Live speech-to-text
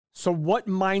So what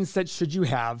mindset should you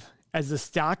have as the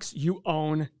stocks you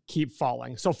own keep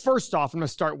falling? So first off, I'm going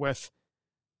to start with,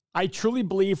 I truly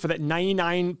believe for that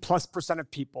 99+%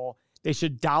 of people, they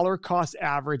should dollar cost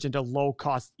average into low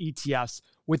cost ETFs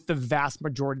with the vast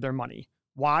majority of their money.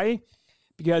 Why?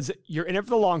 Because you're in it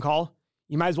for the long haul.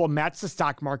 You might as well match the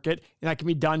stock market, and that can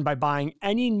be done by buying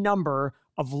any number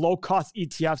of low-cost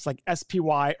ETFs like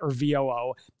SPY or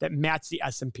VOO that match the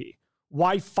S&P.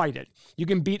 Why fight it? You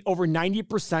can beat over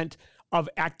 90% of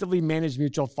actively managed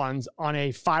mutual funds on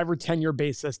a 5 or 10-year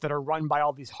basis that are run by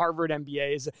all these Harvard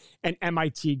MBAs and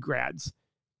MIT grads.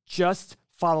 Just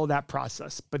follow that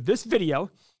process. But this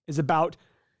video is about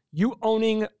you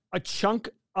owning a chunk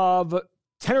of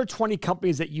 10 or 20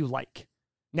 companies that you like.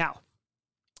 Now,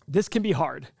 this can be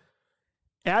hard.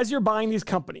 As you're buying these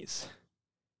companies,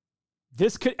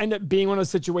 this could end up being one of those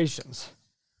situations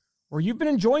where you've been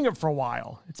enjoying it for a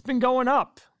while. It's been going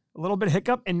up, a little bit of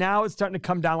hiccup, and now it's starting to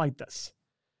come down like this.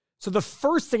 So the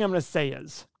first thing I'm going to say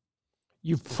is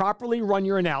you've properly run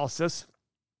your analysis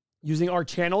using our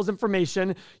channel's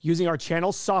information, using our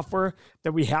channel software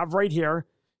that we have right here,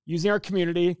 using our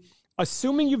community,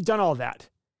 assuming you've done all that,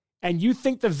 and you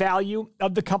think the value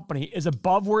of the company is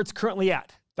above where it's currently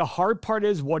at. The hard part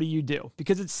is, what do you do?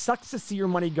 Because it sucks to see your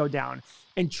money go down.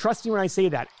 And trust me when I say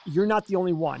that, you're not the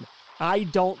only one. I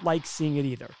don't like seeing it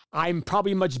either. I'm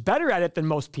probably much better at it than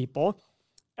most people.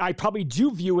 I probably do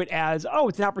view it as, oh,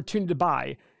 it's an opportunity to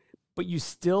buy. But you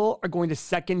still are going to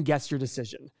second guess your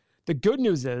decision. The good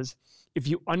news is, if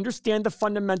you understand the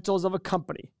fundamentals of a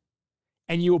company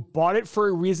and you bought it for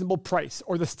a reasonable price,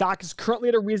 or the stock is currently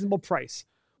at a reasonable price,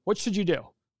 what should you do?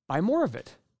 Buy more of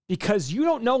it. Because you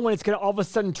don't know when it's going to all of a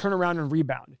sudden turn around and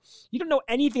rebound. You don't know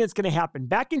anything that's going to happen.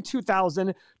 Back in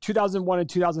 2000, 2001, and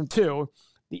 2002,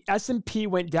 the S&P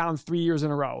went down 3 years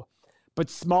in a row, but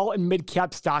small and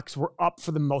mid-cap stocks were up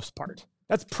for the most part.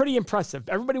 That's pretty impressive.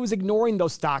 Everybody was ignoring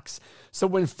those stocks. So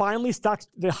when finally stocks,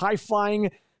 the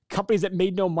high-flying companies that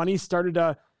made no money started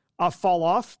to fall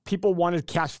off, people wanted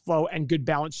cash flow and good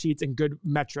balance sheets and good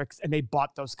metrics, and they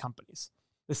bought those companies.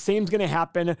 The same's going to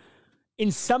happen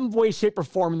in some way, shape, or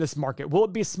form in this market. Will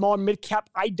it be small and mid-cap?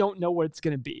 I don't know what it's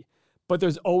going to be, but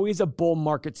there's always a bull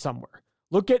market somewhere.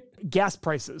 Look at gas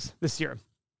prices this year.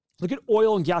 Look at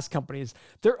oil and gas companies.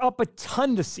 They're up a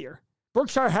ton this year.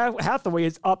 Berkshire Hathaway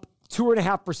is up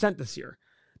 2.5% this year.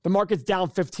 The market's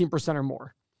down 15% or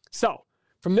more. So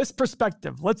from this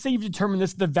perspective, let's say you've determined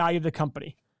this is the value of the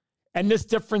company, and this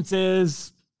difference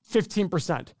is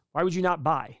 15%. Why would you not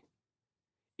buy?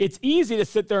 It's easy to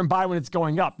sit there and buy when it's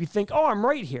going up. You think, oh, I'm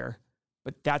right here.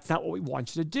 But that's not what we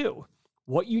want you to do.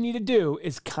 What you need to do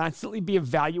is constantly be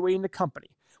evaluating the company.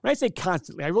 When I say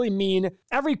constantly, I really mean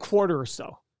every quarter or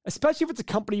so, especially if it's a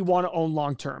company you want to own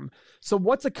long-term. So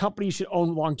what's a company you should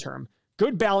own long-term?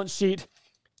 Good balance sheet,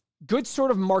 good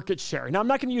sort of market share. Now, I'm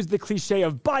not going to use the cliche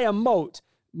of buy a moat.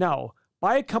 No,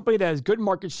 buy a company that has good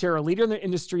market share, a leader in the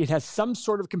industry. It has some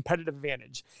sort of competitive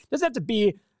advantage. It doesn't have to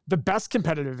be the best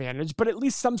competitive advantage, but at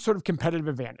least some sort of competitive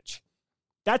advantage.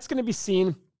 That's going to be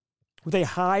seen with a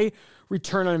high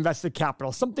return on invested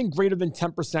capital, something greater than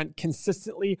 10%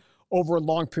 consistently over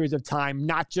long periods of time,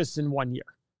 not just in 1 year.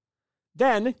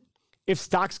 Then, if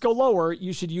stocks go lower,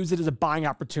 you should use it as a buying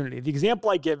opportunity. The example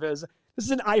I give is, this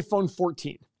is an iPhone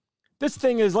 14. This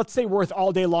thing is, let's say, worth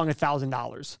all day long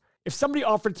 $1,000. If somebody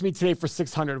offered it to me today for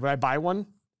 $600, would I buy one?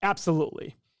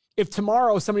 Absolutely. If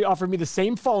tomorrow somebody offered me the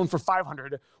same phone for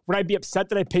 $500, would I be upset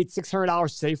that I paid $600 to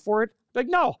save for it? Like,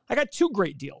 no, I got two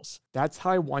great deals. That's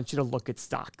how I want you to look at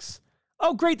stocks.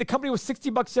 Oh, great, the company was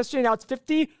 $60 yesterday, now it's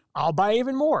 $50. I'll buy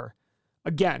even more.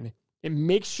 Again, and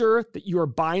make sure that you are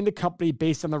buying the company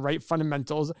based on the right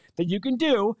fundamentals that you can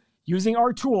do using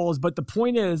our tools. But the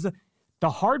point is, the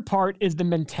hard part is the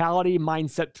mentality,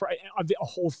 mindset of the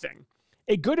whole thing.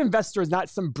 A good investor is not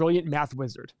some brilliant math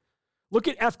wizard. Look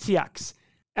at FTX.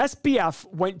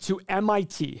 SBF went to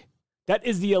MIT. That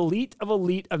is the elite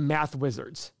of math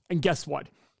wizards. And guess what?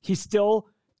 He still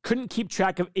couldn't keep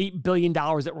track of $8 billion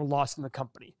that were lost in the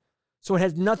company. So it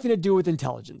has nothing to do with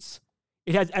intelligence.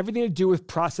 It has everything to do with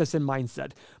process and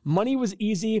mindset. Money was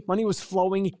easy. Money was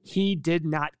flowing. He did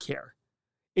not care.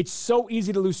 It's so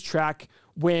easy to lose track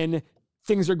when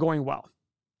things are going well.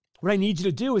 What I need you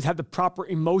to do is have the proper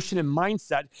emotion and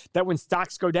mindset that when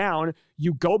stocks go down,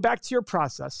 you go back to your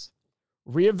process,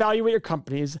 reevaluate your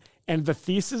companies, and the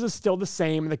thesis is still the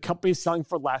same, and the company is selling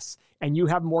for less, and you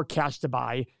have more cash to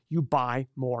buy, you buy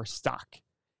more stock.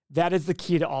 That is the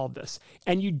key to all of this.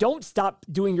 And you don't stop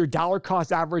doing your dollar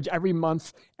cost average every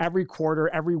month, every quarter,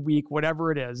 every week, whatever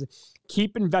it is.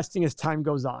 Keep investing as time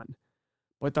goes on.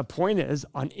 But the point is,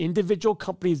 on individual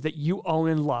companies that you own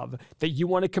and love, that you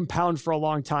want to compound for a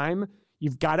long time,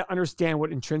 you've got to understand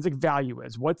what intrinsic value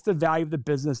is. What's the value of the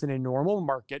business in a normal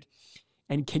market?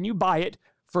 And can you buy it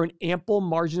for an ample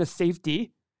margin of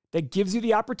safety that gives you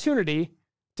the opportunity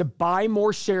to buy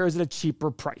more shares at a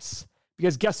cheaper price?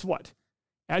 Because guess what?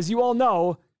 As you all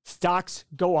know, stocks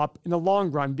go up in the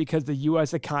long run because the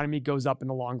US economy goes up in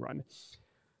the long run.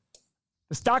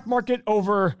 The stock market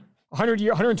over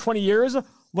 120 years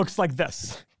looks like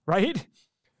this, right?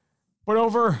 But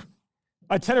over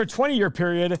a 10 or 20 year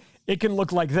period, it can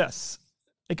look like this.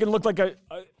 It can look like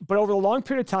but over a long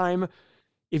period of time,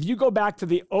 if you go back to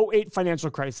the 2008 financial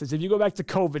crisis, if you go back to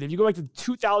COVID, if you go back to the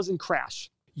 2000 crash,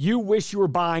 you wish you were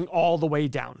buying all the way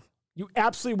down. You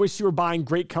absolutely wish you were buying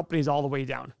great companies all the way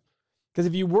down. Because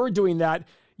if you were doing that,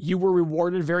 you were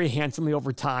rewarded very handsomely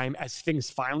over time as things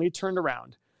finally turned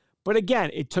around. But again,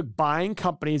 it took buying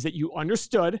companies that you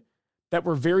understood, that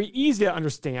were very easy to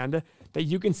understand, that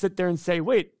you can sit there and say,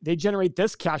 wait, they generate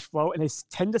this cash flow and they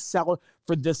tend to sell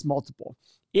for this multiple.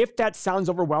 If that sounds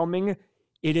overwhelming,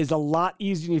 it is a lot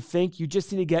easier than you think. You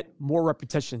just need to get more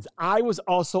repetitions. I was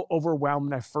also overwhelmed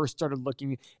when I first started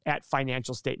looking at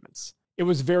financial statements. It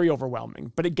was very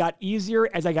overwhelming, but it got easier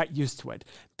as I got used to it.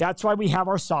 That's why we have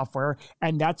our software,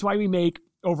 and that's why we make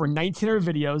over 1,900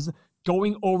 videos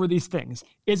going over these things.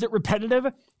 Is it repetitive?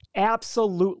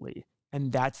 Absolutely.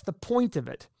 And that's the point of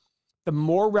it. The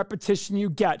more repetition you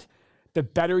get, the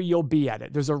better you'll be at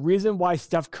it. There's a reason why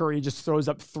Steph Curry just throws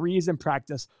up threes in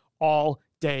practice all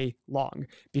day long,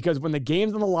 because when the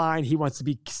game's on the line, he wants to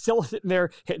be still sitting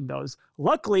there hitting those.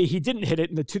 Luckily, he didn't hit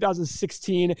it in the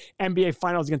 2016 NBA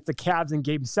Finals against the Cavs in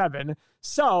Game 7.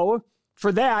 So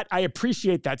for that, I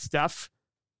appreciate that, Steph.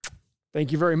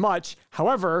 Thank you very much.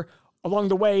 However, along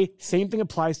the way, same thing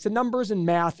applies to numbers and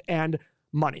math and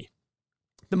money.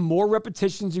 The more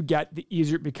repetitions you get, the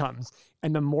easier it becomes.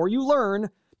 And the more you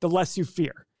learn, the less you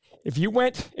fear. If you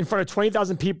went in front of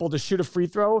 20,000 people to shoot a free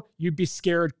throw, you'd be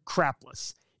scared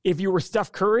crapless. If you were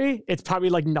Steph Curry, it's probably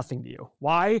like nothing to you.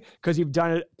 Why? Because you've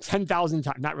done it 10,000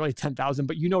 times. Not really 10,000,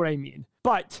 but you know what I mean.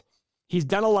 But he's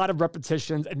done a lot of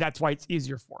repetitions, and that's why it's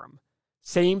easier for him.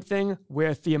 Same thing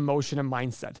with the emotion and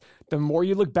mindset. The more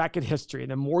you look back at history,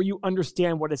 the more you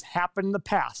understand what has happened in the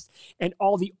past and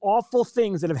all the awful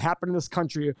things that have happened in this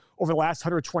country over the last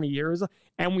 120 years,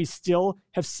 and we still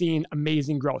have seen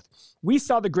amazing growth. We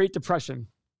saw the Great Depression,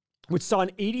 which saw an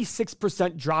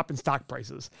 86% drop in stock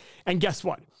prices. And guess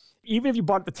what? Even if you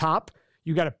bought at the top,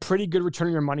 you got a pretty good return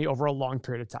on your money over a long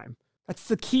period of time. That's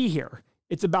the key here.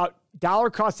 It's about dollar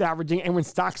cost averaging, and when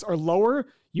stocks are lower,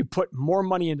 you put more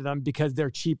money into them because they're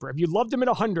cheaper. If you loved them at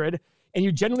 100 and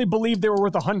you genuinely believe they were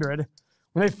worth 100,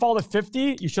 when they fall to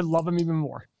 50, you should love them even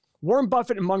more. Warren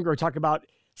Buffett and Munger talk about,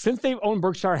 since they've owned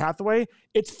Berkshire Hathaway,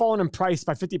 it's fallen in price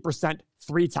by 50%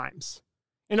 3 times.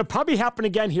 And it'll probably happen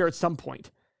again here at some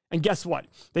point. And guess what?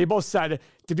 They both said,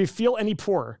 did we feel any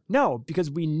poorer? No,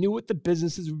 because we knew what the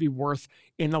businesses would be worth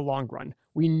in the long run.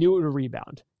 We knew it would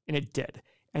rebound, and it did.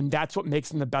 And that's what makes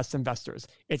them the best investors.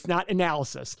 It's not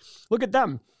analysis. Look at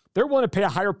them. They're willing to pay a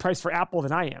higher price for Apple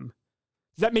than I am.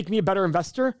 Does that make me a better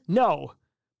investor? No.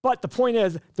 But the point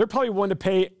is, they're probably willing to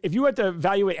pay, if you had to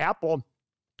evaluate Apple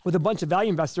with a bunch of value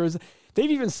investors,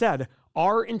 they've even said,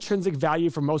 our intrinsic value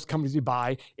for most companies we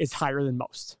buy is higher than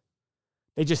most.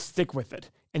 They just stick with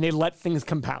it, and they let things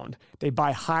compound. They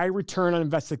buy high return on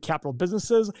invested capital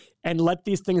businesses and let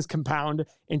these things compound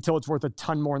until it's worth a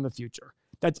ton more in the future.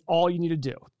 That's all you need to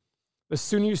do. The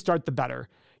sooner you start, the better.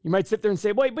 You might sit there and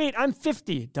say, wait, I'm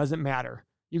 50. Doesn't matter.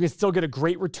 You can still get a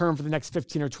great return for the next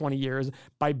 15 or 20 years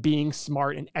by being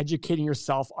smart and educating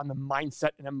yourself on the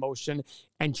mindset and emotion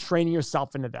and training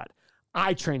yourself into that.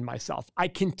 I train myself. I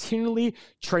continually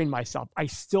train myself. I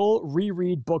still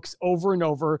reread books over and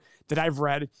over that I've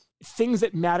read, things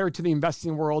that matter to the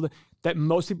investing world that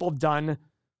most people have done.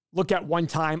 Look at one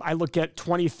time, I look at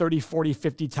 20, 30, 40,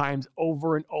 50 times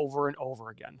over and over and over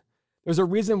again. There's a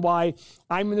reason why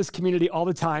I'm in this community all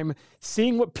the time,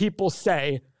 seeing what people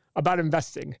say about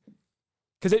investing,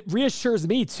 because it reassures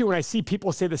me too when I see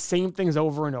people say the same things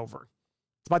over and over.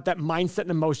 It's about that mindset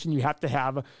and emotion you have to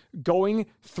have going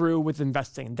through with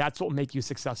investing. That's what will make you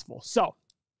successful. So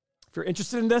if you're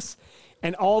interested in this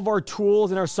and all of our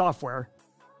tools and our software,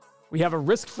 we have a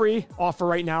risk-free offer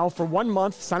right now for 1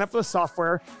 month. Sign up for the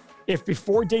software. If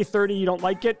before day 30 you don't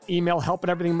like it, email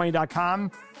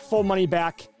help@everythingmoney.com. Full money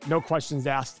back, no questions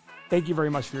asked. Thank you very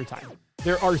much for your time.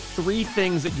 There are 3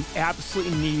 things that you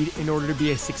absolutely need in order to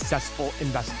be a successful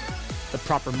investor: the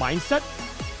proper mindset,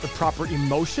 the proper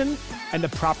emotion, and the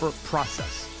proper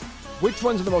process. Which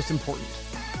ones are the most important?